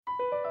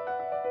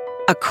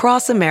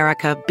Across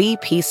America,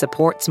 BP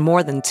supports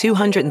more than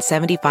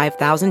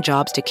 275,000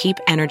 jobs to keep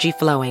energy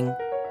flowing.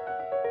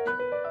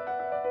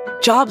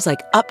 Jobs like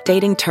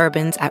updating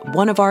turbines at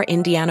one of our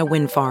Indiana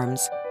wind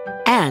farms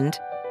and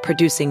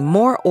producing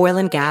more oil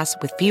and gas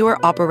with fewer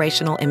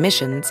operational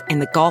emissions in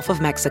the Gulf of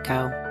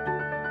Mexico.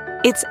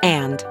 It's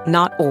and,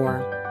 not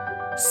or.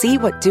 See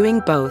what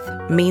doing both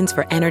means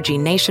for energy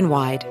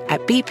nationwide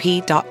at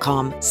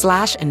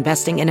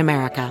bp.com/investing in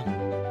America.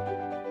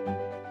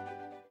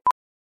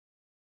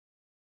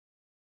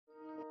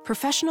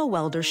 Professional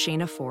welder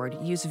Shayna Ford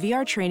used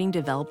VR training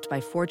developed by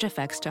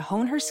ForgeFX to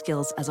hone her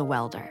skills as a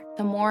welder.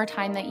 The more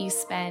time that you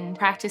spend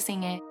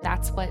practicing it,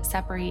 that's what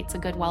separates a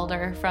good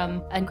welder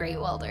from a great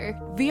welder.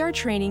 VR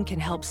training can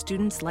help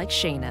students like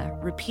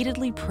Shayna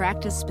repeatedly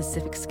practice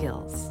specific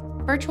skills.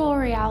 Virtual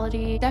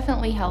reality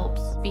definitely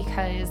helps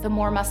because the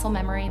more muscle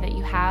memory that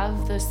you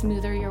have, the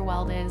smoother your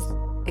weld is.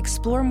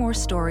 Explore more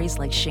stories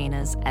like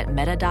Shayna's at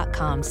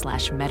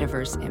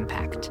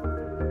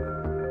meta.com/metaverseimpact.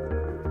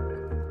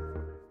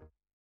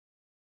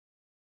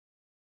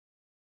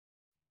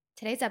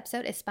 Today's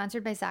episode is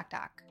sponsored by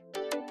ZocDoc.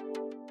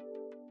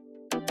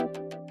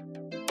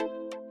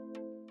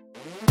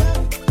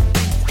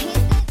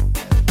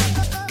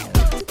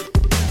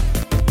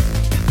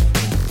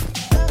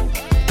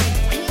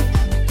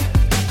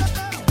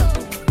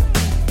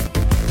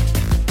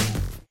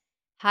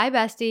 Hi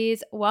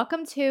besties,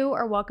 welcome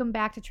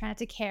back to Try Not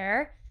to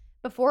Care.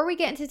 Before we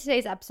get into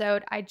today's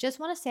episode, I just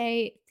want to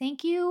say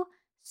thank you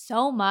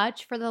so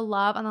much for the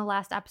love on the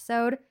last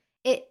episode.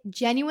 It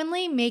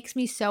genuinely makes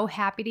me so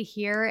happy to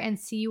hear and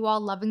see you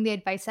all loving the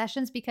advice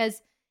sessions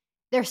because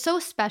they're so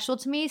special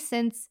to me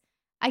since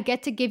I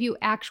get to give you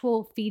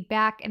actual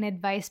feedback and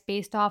advice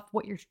based off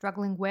what you're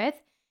struggling with.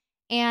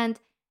 And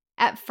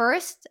at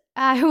first,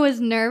 I was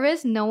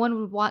nervous no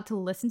one would want to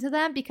listen to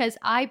them because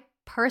I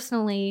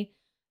personally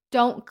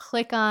don't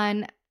click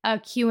on a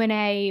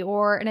Q&A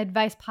or an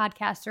advice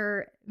podcast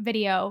or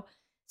video.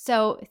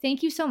 So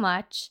thank you so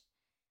much.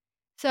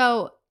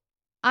 So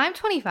I'm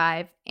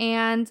 25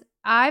 and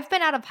I've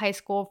been out of high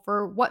school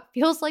for what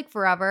feels like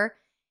forever.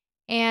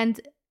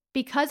 And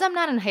because I'm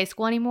not in high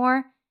school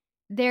anymore,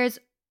 there's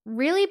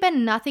really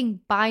been nothing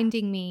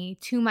binding me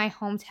to my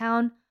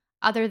hometown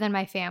other than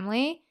my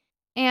family.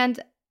 And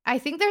I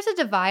think there's a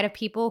divide of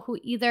people who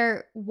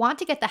either want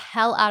to get the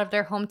hell out of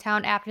their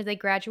hometown after they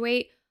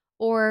graduate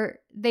or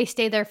they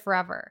stay there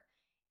forever.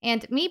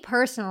 And me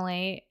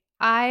personally,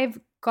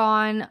 I've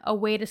gone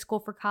away to school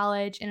for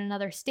college in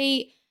another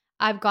state.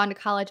 I've gone to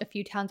college a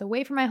few towns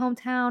away from my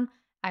hometown.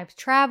 I've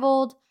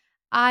traveled.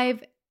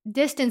 I've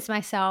distanced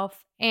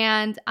myself,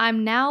 and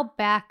I'm now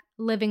back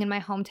living in my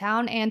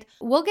hometown. And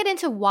we'll get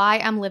into why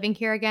I'm living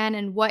here again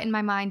and what in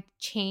my mind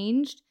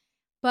changed.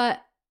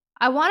 But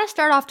I want to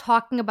start off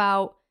talking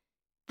about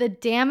the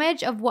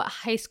damage of what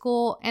high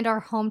school and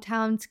our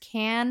hometowns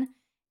can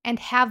and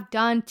have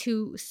done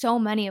to so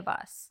many of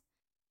us.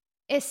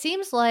 It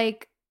seems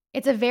like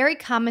it's a very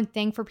common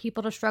thing for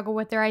people to struggle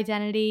with their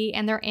identity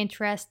and their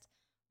interests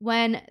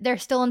when they're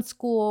still in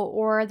school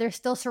or they're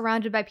still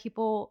surrounded by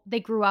people they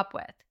grew up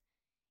with.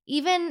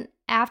 Even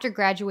after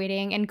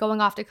graduating and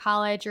going off to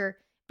college or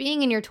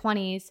being in your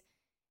 20s,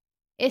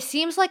 it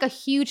seems like a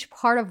huge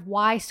part of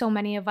why so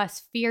many of us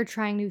fear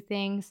trying new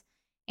things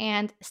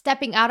and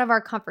stepping out of our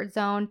comfort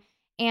zone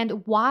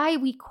and why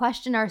we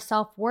question our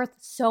self-worth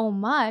so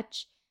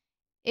much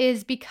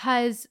is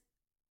because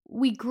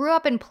we grew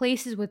up in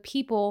places with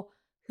people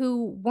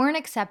who weren't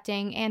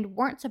accepting and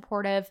weren't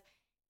supportive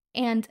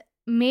and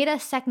made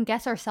us second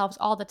guess ourselves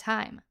all the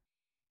time.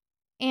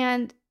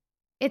 And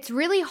it's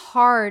really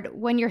hard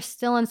when you're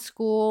still in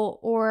school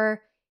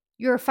or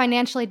you're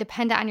financially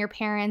dependent on your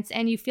parents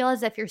and you feel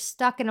as if you're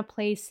stuck in a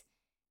place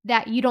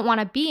that you don't want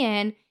to be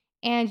in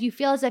and you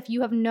feel as if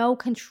you have no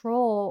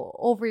control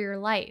over your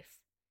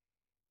life.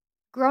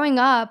 Growing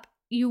up,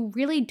 you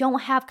really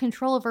don't have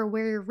control over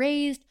where you're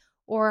raised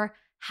or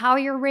how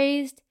you're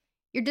raised.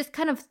 You're just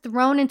kind of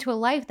thrown into a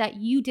life that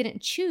you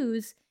didn't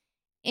choose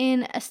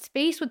in a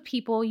space with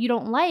people you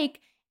don't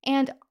like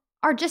and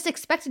are just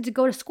expected to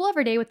go to school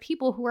every day with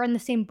people who are in the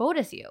same boat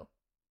as you.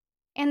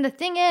 And the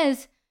thing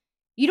is,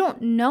 you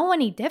don't know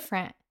any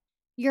different.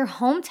 Your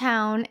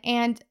hometown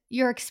and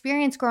your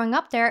experience growing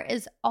up there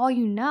is all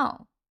you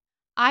know.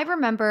 I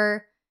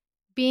remember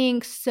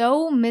being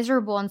so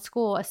miserable in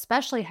school,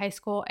 especially high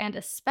school and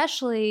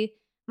especially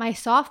my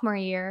sophomore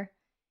year,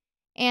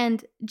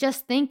 and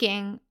just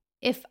thinking,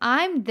 if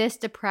I'm this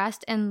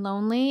depressed and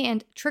lonely,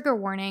 and trigger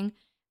warning,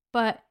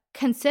 but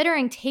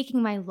considering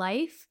taking my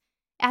life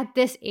at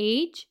this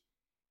age,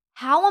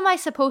 how am I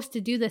supposed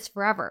to do this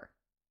forever?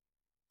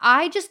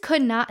 I just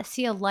could not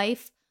see a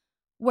life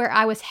where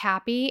I was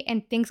happy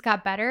and things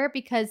got better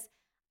because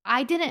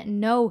I didn't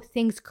know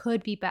things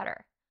could be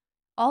better.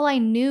 All I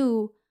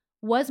knew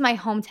was my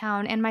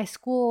hometown and my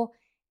school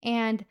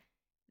and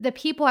the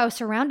people I was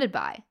surrounded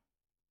by.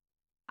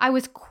 I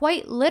was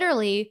quite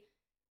literally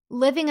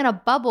living in a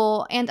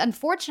bubble, and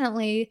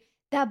unfortunately,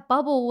 that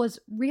bubble was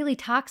really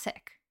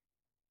toxic.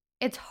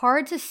 It's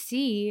hard to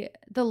see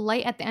the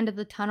light at the end of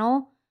the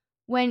tunnel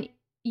when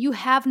you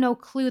have no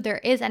clue there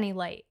is any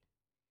light.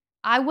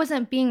 I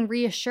wasn't being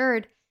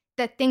reassured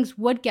that things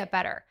would get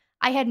better.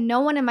 I had no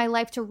one in my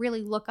life to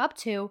really look up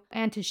to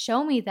and to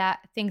show me that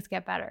things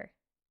get better.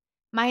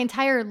 My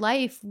entire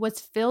life was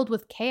filled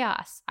with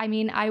chaos. I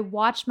mean, I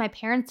watched my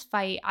parents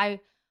fight. I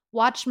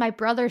watched my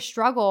brother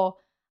struggle.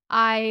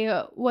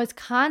 I was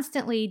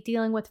constantly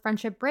dealing with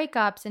friendship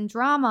breakups and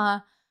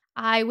drama.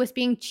 I was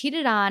being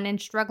cheated on and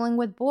struggling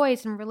with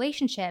boys and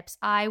relationships.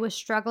 I was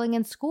struggling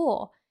in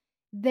school.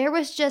 There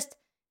was just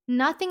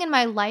nothing in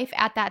my life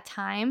at that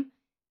time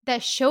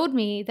that showed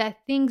me that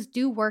things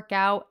do work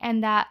out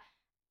and that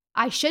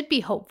I should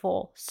be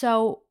hopeful.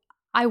 So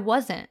I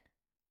wasn't.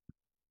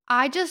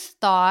 I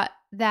just thought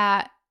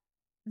that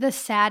the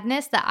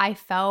sadness that I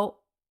felt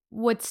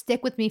would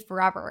stick with me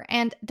forever.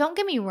 And don't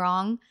get me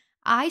wrong,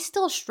 I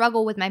still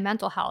struggle with my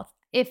mental health.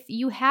 If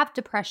you have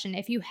depression,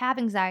 if you have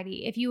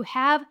anxiety, if you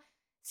have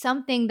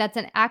something that's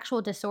an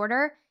actual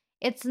disorder,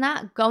 it's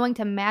not going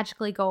to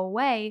magically go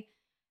away.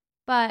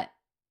 But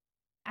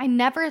I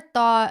never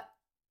thought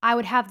I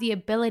would have the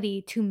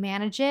ability to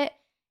manage it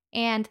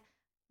and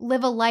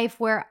live a life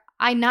where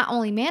I not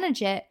only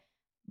manage it,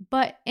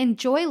 but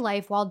enjoy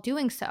life while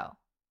doing so.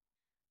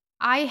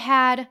 I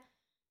had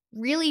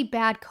really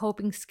bad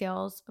coping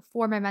skills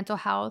for my mental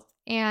health,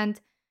 and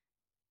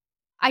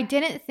I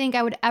didn't think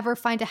I would ever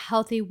find a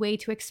healthy way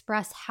to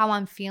express how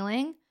I'm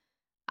feeling.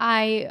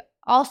 I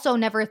also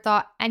never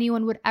thought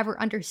anyone would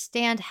ever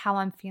understand how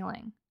I'm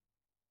feeling.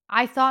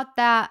 I thought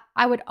that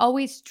I would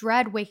always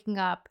dread waking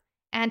up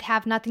and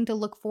have nothing to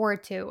look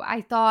forward to.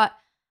 I thought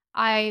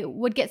I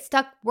would get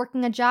stuck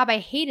working a job I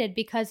hated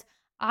because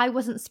I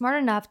wasn't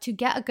smart enough to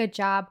get a good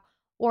job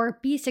or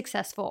be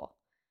successful.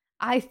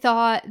 I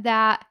thought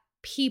that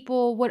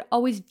people would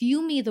always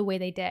view me the way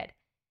they did,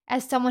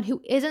 as someone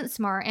who isn't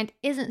smart and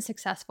isn't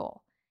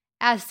successful,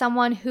 as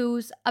someone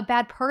who's a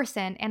bad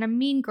person and a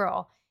mean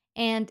girl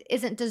and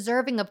isn't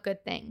deserving of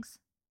good things.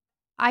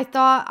 I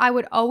thought I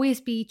would always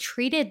be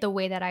treated the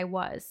way that I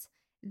was,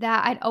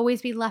 that I'd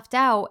always be left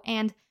out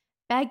and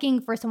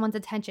begging for someone's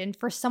attention,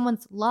 for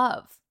someone's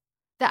love,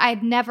 that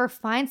I'd never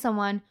find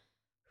someone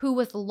who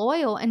was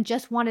loyal and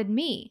just wanted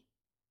me.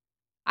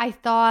 I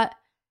thought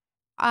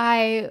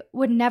I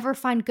would never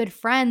find good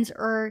friends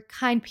or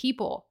kind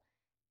people,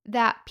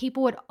 that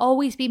people would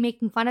always be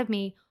making fun of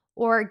me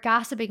or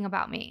gossiping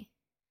about me.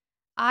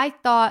 I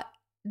thought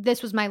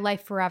this was my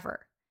life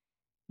forever.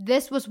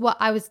 This was what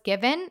I was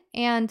given,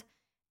 and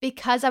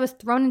because I was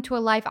thrown into a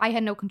life I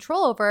had no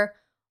control over,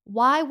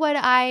 why would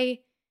I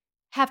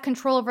have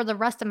control over the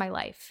rest of my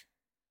life?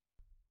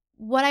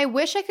 What I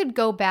wish I could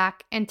go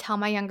back and tell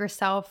my younger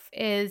self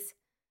is,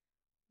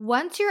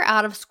 once you're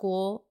out of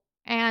school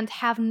and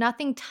have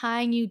nothing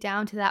tying you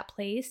down to that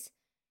place,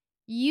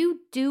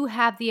 you do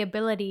have the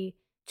ability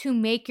to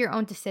make your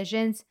own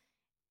decisions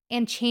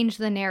and change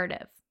the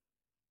narrative.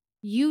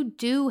 You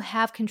do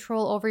have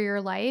control over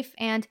your life,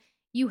 and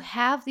you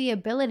have the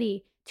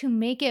ability to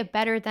make it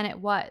better than it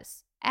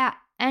was at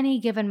any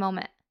given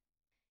moment.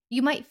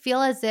 You might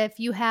feel as if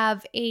you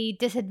have a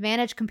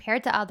disadvantage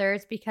compared to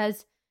others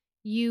because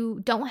you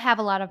don't have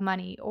a lot of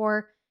money,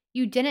 or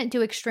you didn't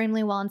do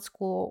extremely well in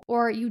school,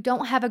 or you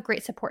don't have a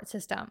great support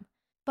system.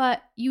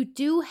 But you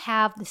do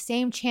have the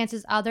same chance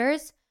as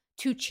others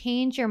to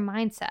change your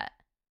mindset.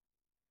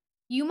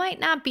 You might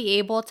not be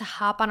able to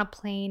hop on a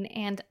plane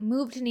and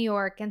move to New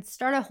York and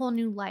start a whole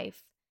new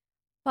life.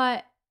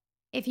 But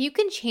if you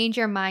can change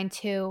your mind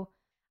to,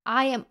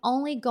 I am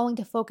only going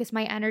to focus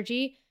my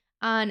energy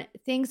on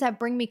things that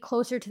bring me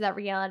closer to that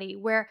reality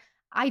where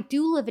I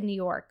do live in New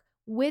York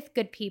with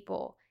good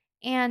people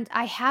and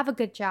I have a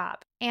good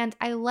job and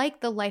I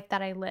like the life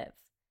that I live.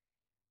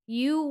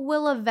 You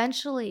will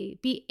eventually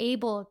be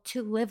able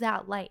to live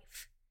that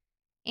life.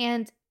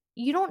 And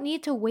you don't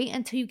need to wait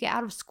until you get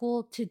out of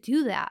school to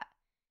do that.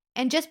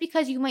 And just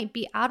because you might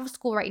be out of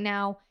school right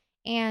now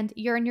and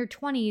you're in your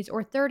 20s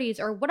or 30s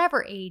or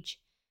whatever age,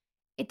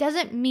 it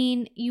doesn't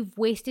mean you've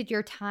wasted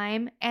your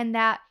time and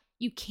that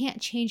you can't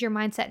change your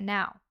mindset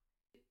now.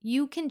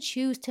 You can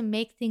choose to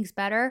make things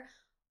better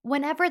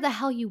whenever the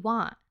hell you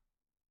want.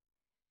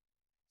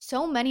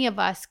 So many of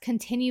us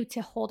continue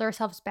to hold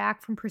ourselves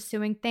back from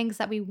pursuing things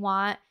that we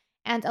want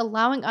and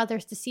allowing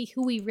others to see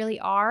who we really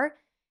are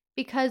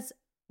because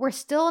we're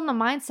still in the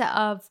mindset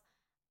of,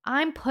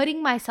 I'm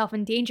putting myself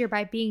in danger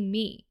by being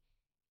me.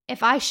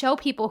 If I show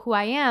people who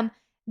I am,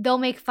 they'll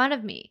make fun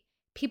of me.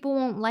 People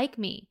won't like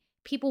me.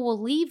 People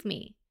will leave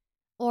me.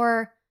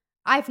 Or,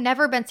 I've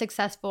never been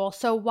successful,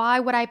 so why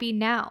would I be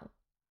now?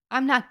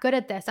 I'm not good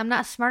at this. I'm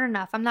not smart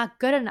enough. I'm not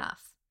good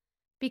enough.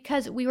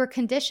 Because we were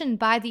conditioned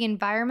by the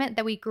environment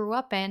that we grew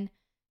up in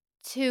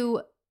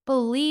to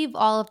believe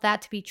all of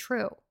that to be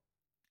true.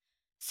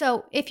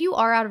 So if you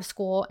are out of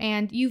school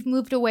and you've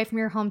moved away from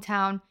your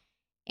hometown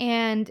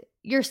and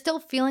you're still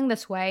feeling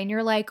this way and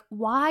you're like,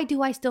 why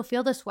do I still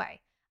feel this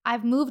way?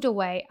 I've moved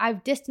away.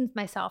 I've distanced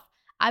myself.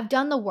 I've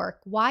done the work.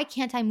 Why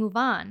can't I move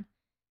on?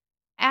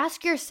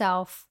 Ask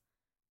yourself,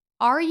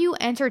 are you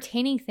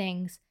entertaining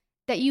things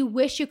that you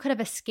wish you could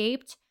have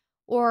escaped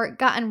or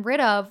gotten rid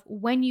of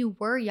when you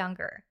were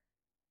younger.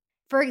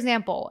 For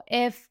example,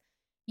 if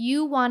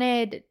you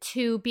wanted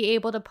to be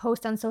able to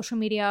post on social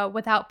media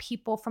without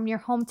people from your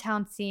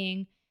hometown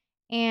seeing,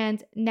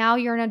 and now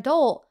you're an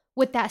adult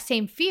with that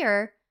same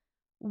fear,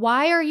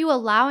 why are you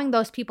allowing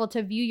those people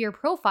to view your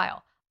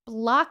profile?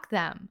 Block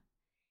them.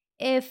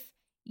 If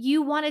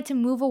you wanted to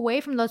move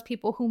away from those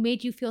people who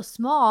made you feel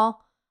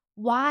small,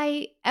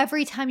 why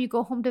every time you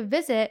go home to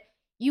visit,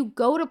 you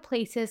go to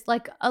places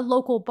like a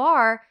local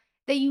bar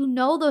that you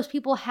know those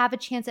people have a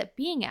chance at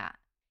being at?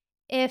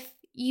 If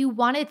you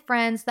wanted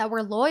friends that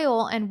were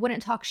loyal and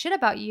wouldn't talk shit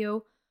about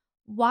you,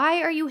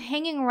 why are you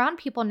hanging around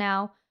people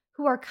now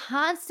who are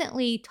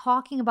constantly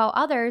talking about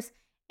others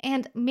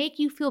and make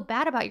you feel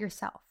bad about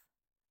yourself?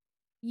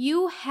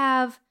 You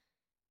have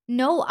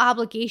no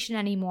obligation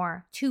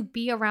anymore to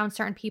be around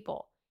certain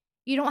people.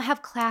 You don't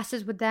have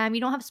classes with them.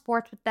 You don't have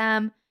sports with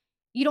them.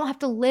 You don't have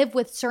to live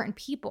with certain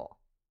people.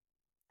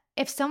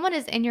 If someone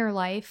is in your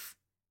life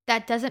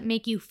that doesn't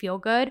make you feel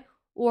good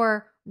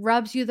or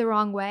rubs you the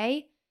wrong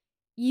way,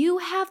 you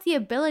have the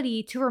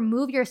ability to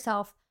remove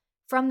yourself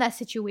from that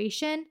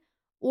situation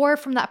or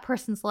from that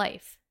person's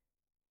life.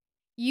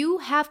 You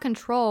have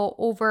control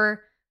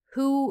over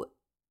who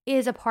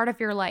is a part of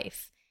your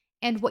life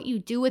and what you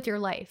do with your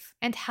life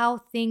and how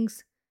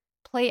things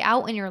play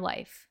out in your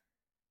life.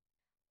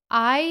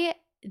 I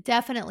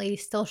definitely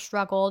still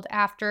struggled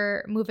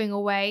after moving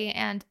away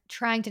and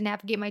trying to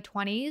navigate my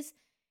 20s.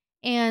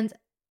 And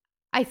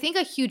I think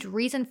a huge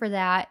reason for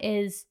that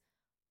is,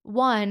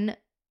 one,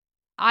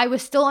 I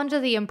was still under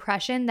the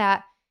impression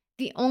that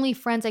the only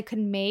friends I could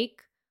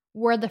make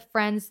were the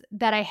friends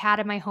that I had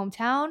in my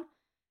hometown.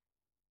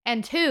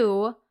 And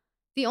two,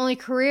 the only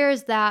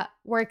careers that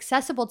were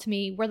accessible to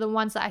me were the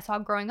ones that I saw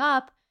growing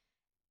up.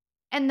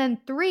 And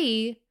then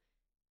three,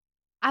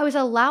 I was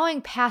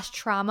allowing past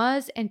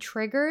traumas and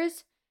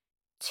triggers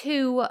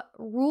to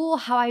rule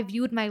how I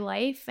viewed my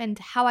life and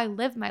how I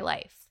lived my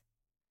life.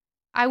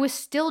 I was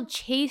still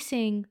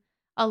chasing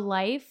a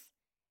life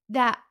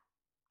that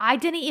I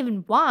didn't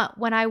even want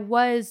when I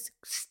was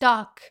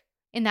stuck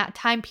in that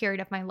time period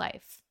of my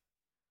life.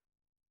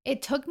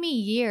 It took me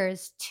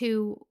years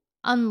to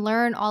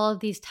unlearn all of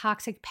these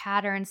toxic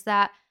patterns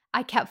that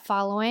I kept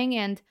following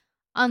and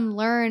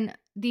unlearn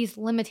these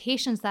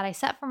limitations that I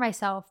set for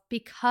myself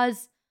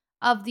because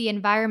of the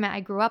environment I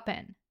grew up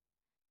in.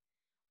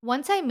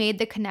 Once I made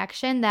the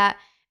connection that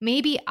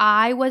maybe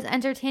I was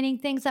entertaining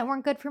things that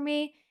weren't good for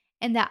me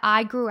and that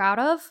I grew out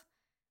of,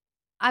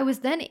 I was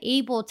then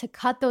able to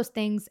cut those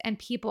things and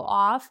people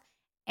off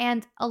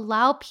and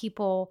allow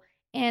people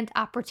and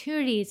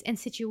opportunities and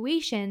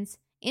situations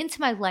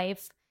into my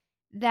life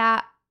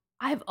that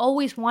I've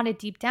always wanted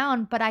deep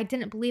down, but I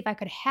didn't believe I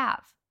could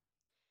have.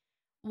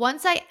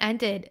 Once I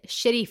ended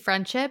shitty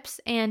friendships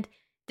and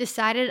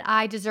decided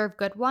I deserve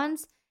good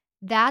ones,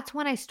 that's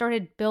when I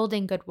started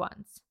building good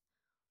ones.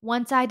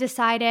 Once I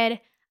decided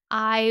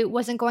I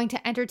wasn't going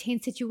to entertain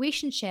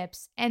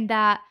situationships and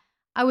that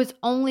I was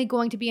only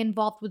going to be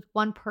involved with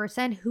one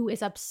person who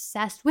is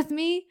obsessed with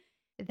me,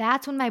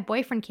 that's when my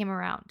boyfriend came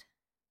around.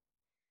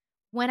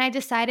 When I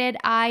decided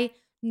I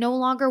no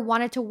longer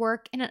wanted to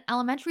work in an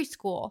elementary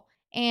school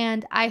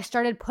and I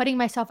started putting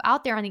myself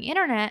out there on the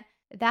internet,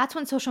 that's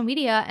when social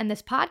media and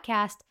this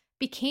podcast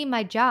became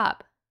my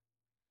job.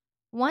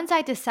 Once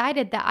I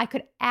decided that I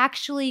could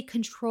actually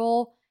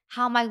control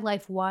how my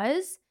life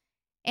was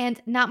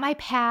and not my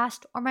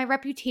past or my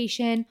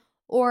reputation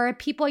or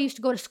people I used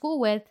to go to school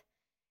with,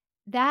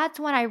 that's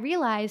when I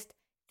realized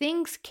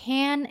things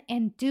can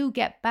and do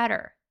get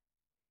better.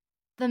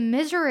 The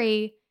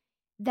misery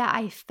that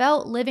I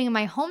felt living in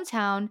my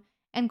hometown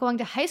and going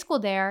to high school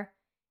there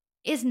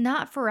is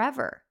not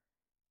forever.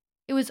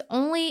 It was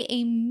only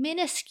a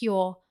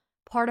minuscule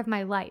part of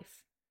my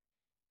life.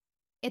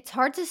 It's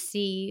hard to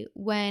see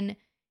when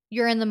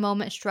you're in the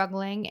moment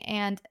struggling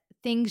and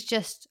things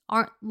just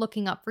aren't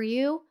looking up for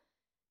you.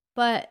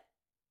 But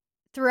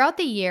throughout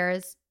the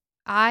years,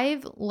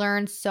 I've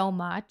learned so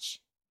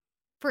much.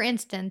 For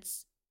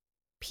instance,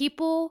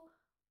 people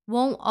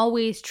won't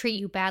always treat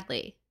you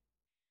badly.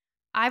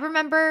 I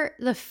remember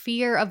the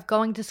fear of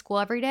going to school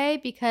every day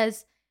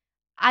because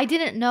I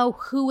didn't know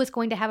who was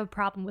going to have a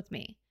problem with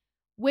me,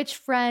 which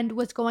friend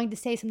was going to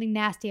say something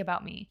nasty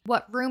about me,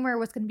 what rumor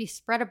was going to be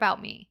spread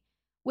about me,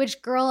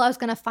 which girl I was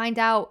going to find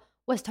out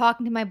was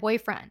talking to my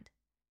boyfriend.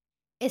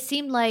 It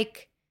seemed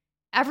like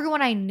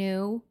everyone I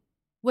knew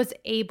was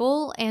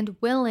able and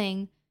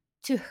willing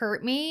to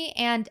hurt me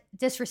and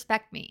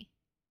disrespect me.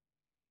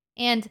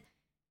 And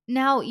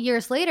now,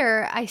 years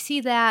later, I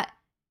see that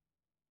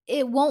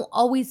it won't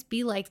always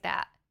be like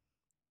that.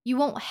 You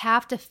won't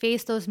have to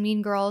face those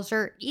mean girls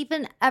or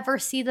even ever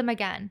see them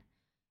again.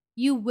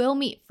 You will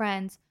meet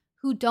friends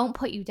who don't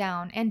put you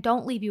down and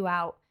don't leave you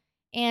out.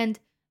 And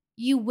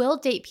you will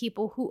date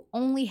people who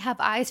only have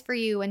eyes for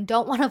you and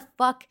don't want to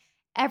fuck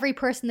every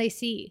person they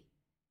see.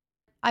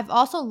 I've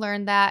also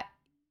learned that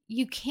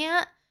you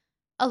can't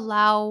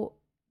allow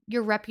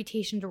your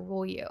reputation to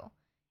rule you.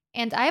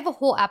 And I have a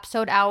whole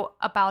episode out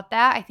about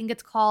that. I think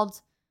it's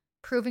called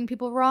proving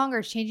people wrong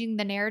or changing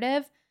the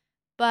narrative.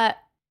 But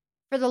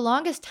for the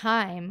longest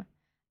time,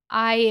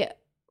 I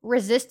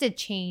resisted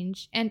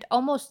change and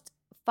almost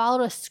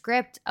followed a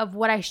script of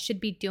what I should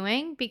be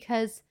doing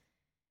because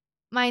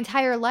my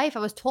entire life I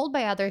was told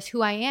by others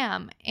who I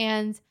am.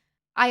 And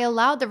I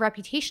allowed the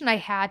reputation I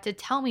had to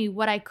tell me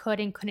what I could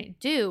and couldn't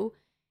do.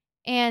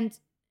 And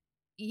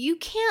you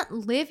can't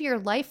live your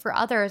life for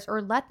others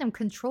or let them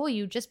control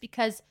you just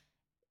because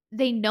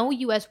they know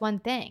you as one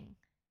thing.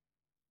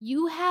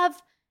 You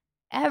have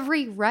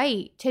every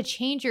right to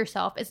change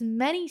yourself as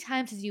many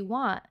times as you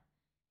want.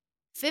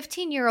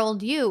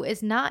 15-year-old you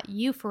is not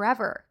you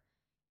forever.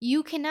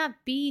 You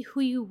cannot be who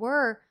you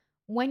were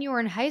when you were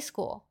in high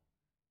school.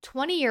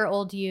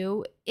 20-year-old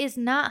you is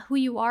not who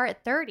you are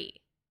at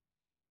 30.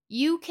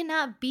 You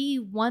cannot be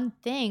one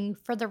thing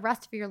for the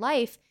rest of your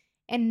life,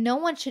 and no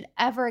one should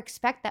ever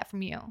expect that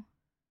from you.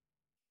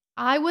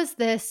 I was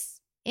this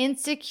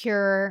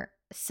insecure,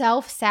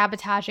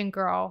 self-sabotaging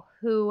girl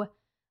who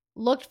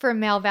looked for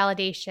male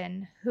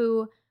validation,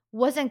 who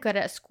wasn't good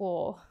at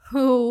school,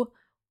 who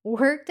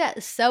worked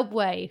at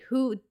Subway,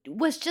 who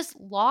was just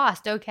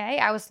lost, okay?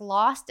 I was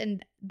lost,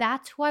 and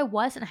that's who I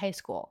was in high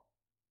school.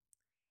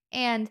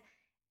 And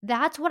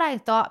that's what I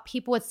thought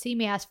people would see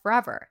me as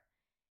forever,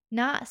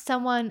 not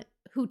someone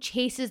who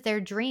chases their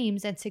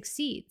dreams and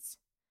succeeds.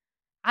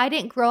 I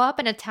didn't grow up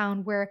in a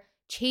town where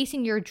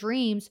chasing your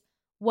dreams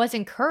was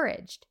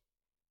encouraged.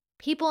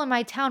 People in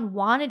my town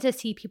wanted to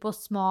see people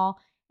small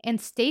and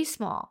stay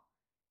small.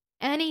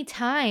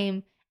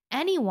 Anytime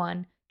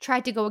anyone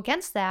tried to go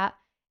against that,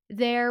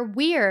 they're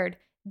weird,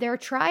 they're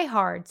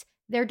tryhards,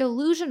 they're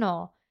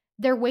delusional,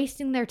 they're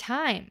wasting their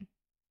time.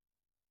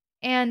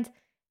 And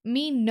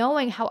me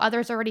knowing how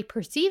others already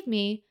perceive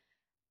me,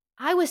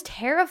 I was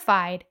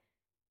terrified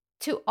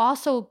to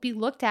also be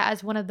looked at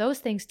as one of those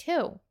things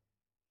too.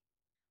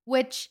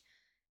 Which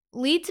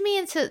leads me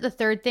into the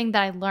third thing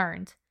that I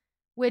learned,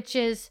 which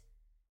is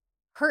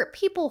hurt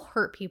people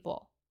hurt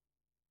people.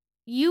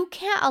 You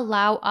can't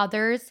allow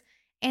others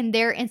and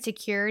their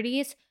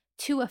insecurities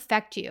to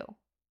affect you.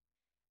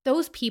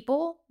 Those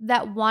people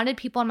that wanted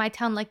people in my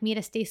town like me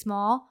to stay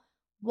small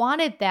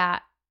wanted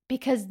that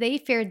because they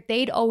feared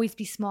they'd always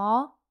be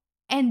small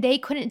and they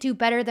couldn't do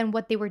better than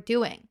what they were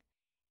doing.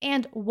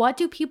 And what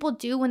do people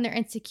do when they're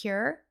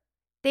insecure?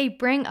 They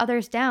bring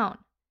others down.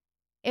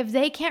 If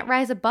they can't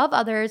rise above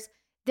others,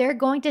 they're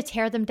going to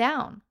tear them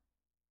down.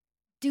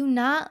 Do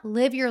not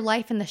live your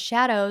life in the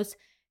shadows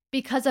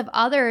because of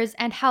others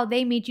and how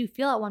they made you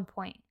feel at one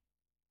point.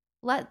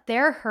 Let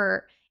their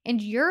hurt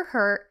and your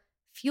hurt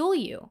fuel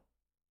you.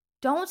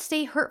 Don't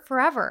stay hurt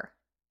forever.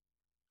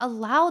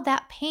 Allow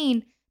that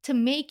pain to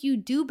make you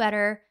do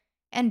better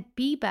and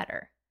be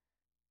better.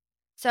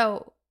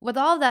 So, with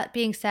all of that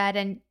being said,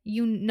 and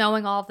you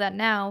knowing all of that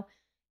now,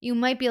 you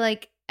might be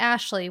like,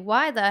 Ashley,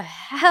 why the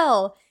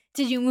hell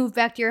did you move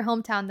back to your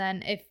hometown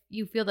then if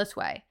you feel this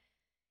way?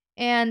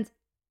 And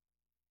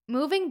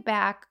moving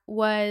back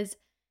was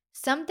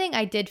something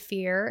I did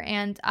fear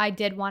and I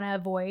did want to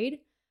avoid.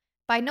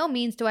 By no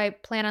means do I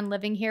plan on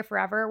living here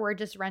forever. We're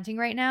just renting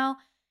right now.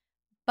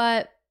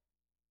 But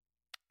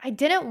I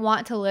didn't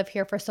want to live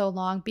here for so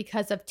long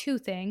because of two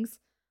things.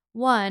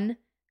 One,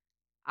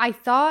 I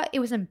thought it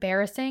was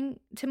embarrassing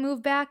to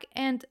move back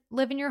and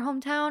live in your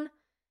hometown.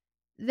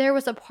 There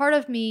was a part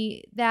of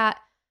me that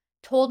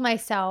told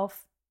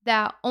myself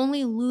that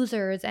only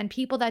losers and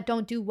people that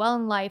don't do well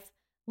in life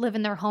live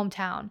in their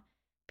hometown.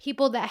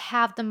 People that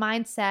have the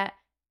mindset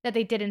that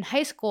they did in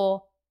high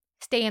school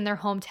stay in their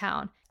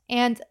hometown.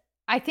 And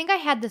I think I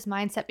had this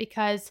mindset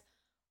because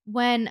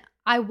when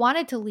I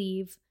wanted to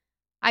leave,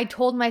 I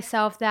told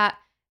myself that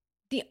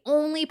the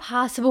only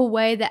possible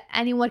way that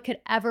anyone could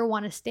ever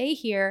want to stay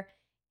here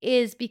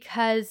is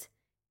because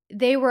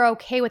they were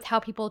okay with how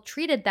people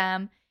treated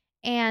them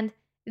and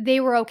they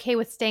were okay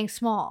with staying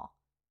small,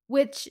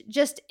 which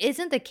just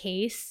isn't the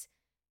case.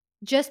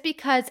 Just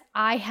because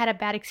I had a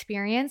bad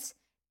experience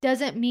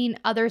doesn't mean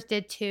others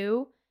did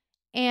too.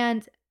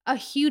 And a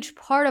huge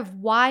part of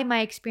why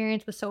my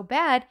experience was so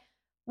bad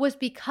was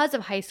because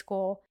of high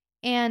school.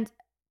 And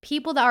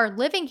people that are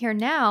living here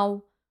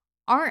now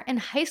aren't in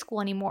high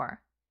school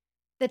anymore.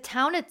 The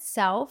town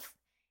itself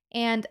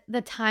and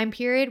the time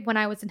period when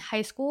I was in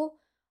high school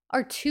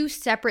are two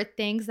separate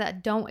things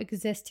that don't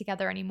exist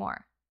together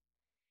anymore.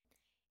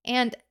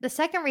 And the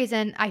second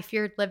reason I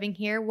feared living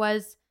here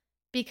was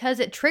because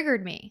it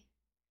triggered me.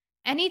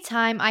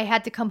 Anytime I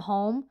had to come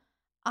home,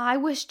 I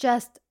was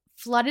just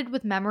flooded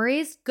with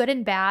memories, good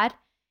and bad,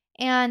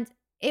 and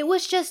it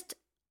was just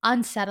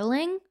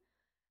unsettling.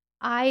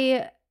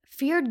 I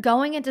feared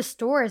going into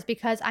stores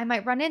because I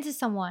might run into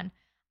someone.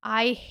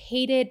 I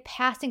hated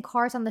passing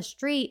cars on the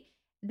street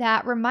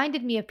that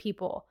reminded me of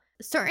people.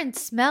 Certain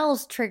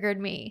smells triggered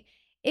me.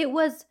 It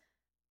was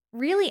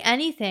really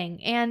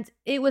anything, and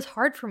it was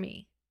hard for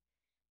me.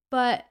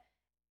 But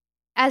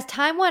as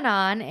time went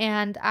on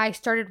and I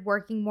started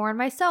working more on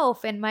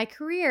myself and my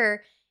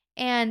career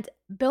and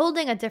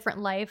building a different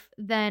life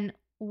than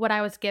what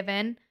I was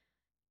given,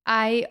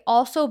 I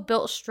also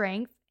built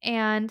strength.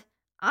 And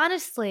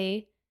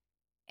honestly,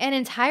 an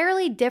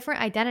entirely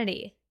different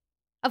identity.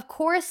 Of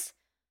course,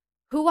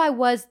 who I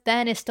was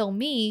then is still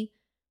me,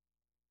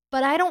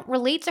 but I don't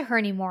relate to her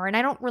anymore, and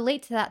I don't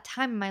relate to that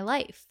time in my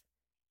life.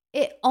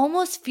 It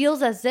almost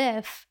feels as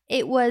if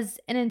it was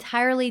an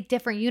entirely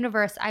different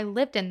universe I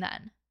lived in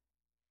then.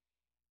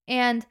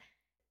 And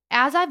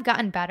as I've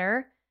gotten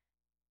better,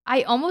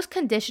 I almost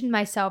conditioned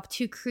myself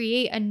to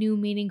create a new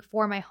meaning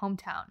for my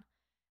hometown.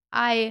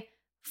 I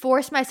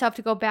forced myself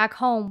to go back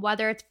home,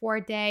 whether it's for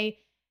a day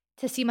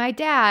to see my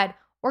dad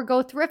or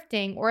go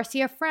thrifting or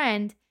see a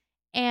friend.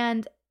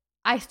 And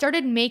I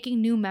started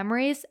making new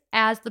memories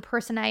as the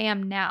person I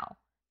am now.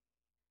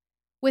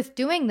 With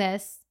doing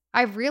this,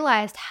 I've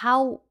realized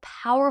how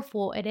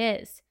powerful it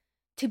is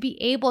to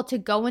be able to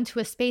go into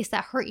a space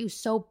that hurt you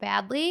so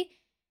badly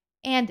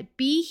and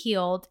be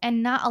healed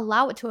and not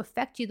allow it to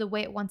affect you the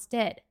way it once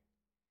did.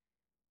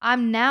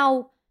 I'm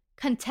now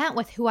content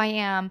with who I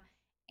am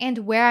and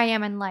where I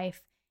am in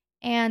life.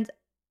 And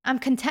I'm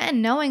content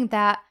in knowing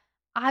that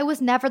I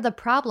was never the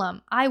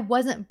problem. I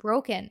wasn't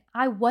broken.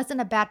 I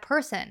wasn't a bad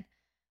person.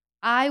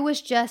 I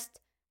was just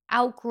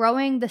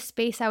outgrowing the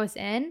space I was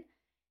in.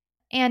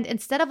 And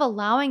instead of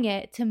allowing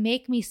it to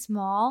make me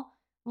small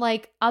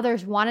like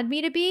others wanted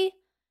me to be,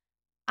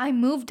 I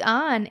moved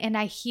on and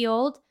I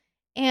healed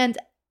and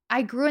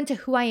I grew into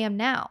who I am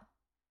now.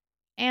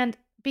 And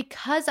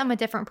because I'm a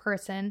different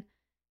person,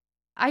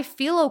 I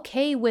feel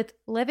okay with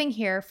living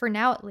here, for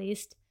now at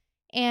least,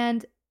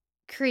 and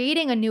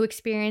creating a new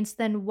experience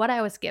than what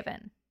I was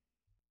given.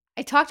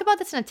 I talked about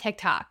this in a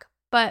TikTok,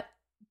 but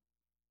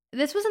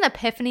this was an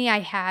epiphany I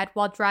had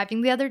while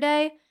driving the other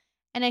day,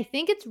 and I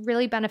think it's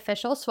really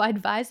beneficial, so I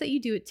advise that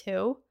you do it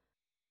too.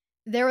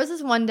 There was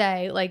this one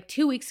day, like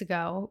 2 weeks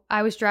ago,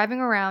 I was driving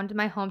around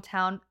my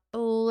hometown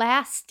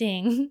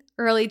blasting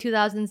early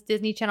 2000s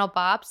Disney Channel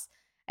bops.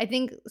 I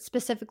think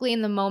specifically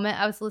in the moment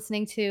I was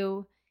listening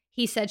to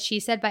He Said, She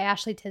Said by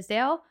Ashley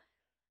Tisdale.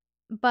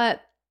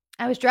 But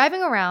I was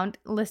driving around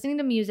listening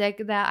to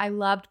music that I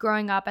loved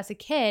growing up as a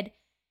kid,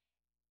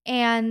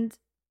 and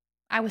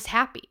I was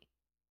happy.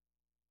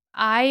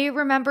 I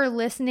remember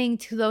listening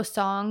to those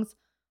songs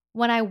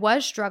when I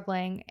was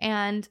struggling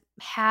and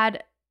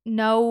had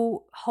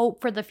no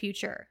hope for the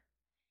future.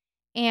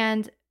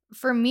 And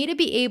for me to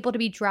be able to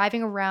be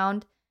driving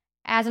around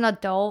as an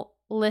adult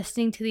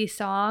listening to these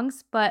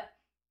songs, but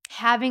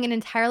having an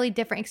entirely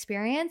different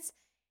experience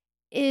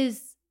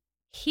is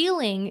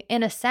healing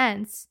in a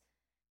sense.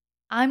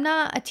 I'm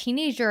not a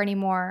teenager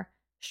anymore,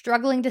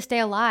 struggling to stay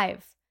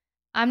alive.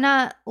 I'm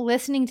not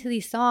listening to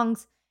these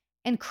songs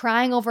and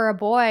crying over a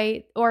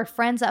boy or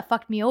friends that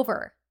fucked me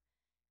over.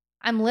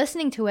 I'm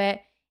listening to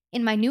it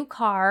in my new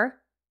car,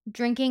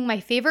 drinking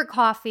my favorite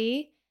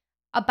coffee,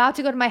 about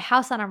to go to my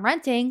house that I'm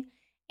renting,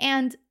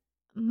 and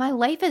my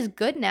life is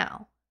good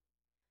now.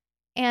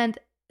 And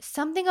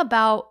something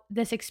about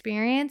this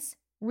experience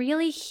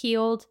really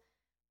healed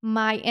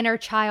my inner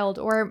child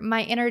or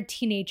my inner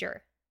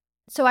teenager.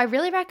 So I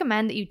really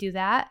recommend that you do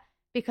that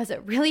because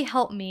it really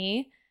helped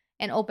me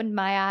and opened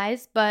my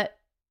eyes. But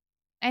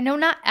I know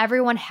not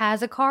everyone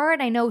has a car,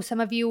 and I know some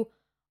of you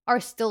are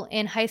still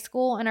in high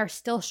school and are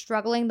still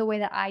struggling the way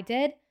that I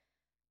did.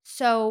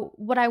 So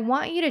what I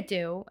want you to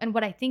do, and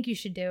what I think you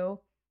should do,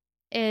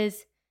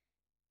 is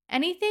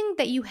anything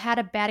that you had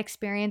a bad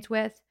experience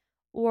with,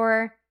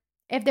 or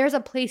if there's a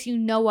place you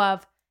know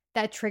of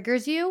that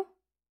triggers you,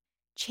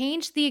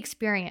 change the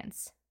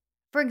experience.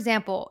 For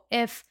example,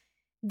 if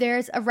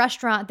there's a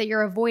restaurant that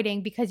you're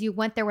avoiding because you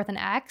went there with an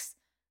ex,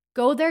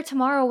 go there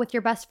tomorrow with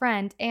your best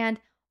friend and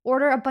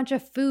order a bunch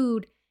of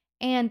food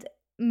and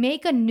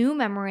make a new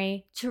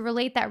memory to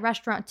relate that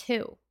restaurant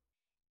to.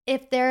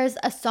 If there's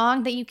a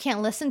song that you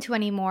can't listen to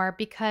anymore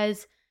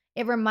because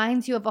it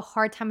reminds you of a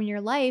hard time in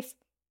your life,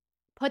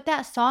 put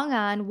that song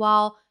on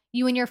while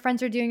you and your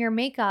friends are doing your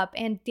makeup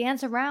and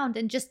dance around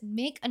and just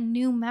make a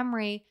new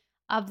memory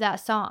of that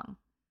song.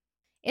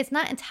 It's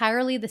not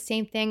entirely the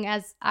same thing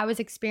as I was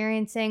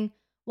experiencing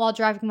while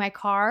driving my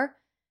car,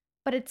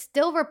 but it's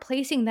still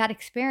replacing that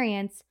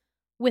experience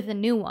with a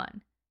new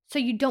one. So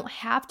you don't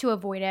have to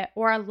avoid it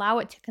or allow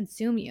it to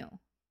consume you.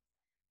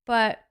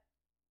 But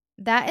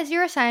that is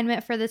your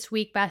assignment for this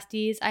week,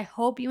 besties. I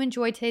hope you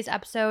enjoyed today's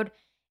episode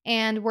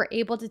and were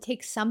able to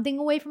take something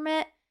away from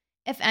it.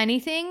 If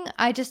anything,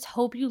 I just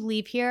hope you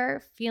leave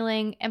here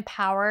feeling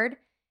empowered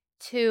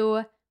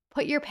to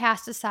put your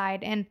past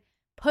aside and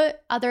put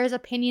others'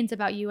 opinions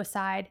about you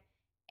aside,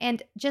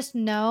 and just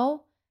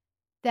know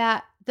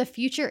that the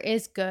future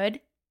is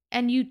good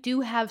and you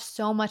do have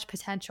so much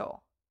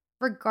potential,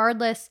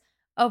 regardless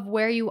of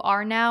where you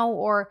are now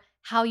or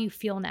how you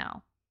feel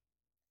now.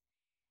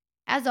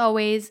 As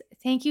always,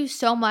 thank you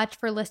so much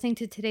for listening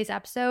to today's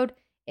episode.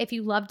 If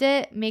you loved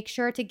it, make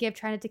sure to give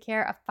Try Not to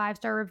Care a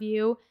 5-star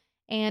review,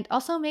 and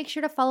also make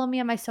sure to follow me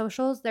on my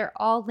socials. They're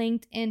all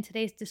linked in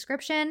today's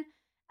description.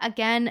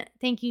 Again,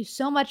 thank you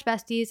so much,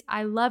 besties.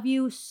 I love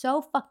you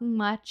so fucking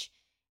much,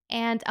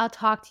 and I'll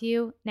talk to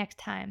you next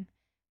time.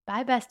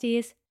 Bye,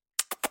 besties.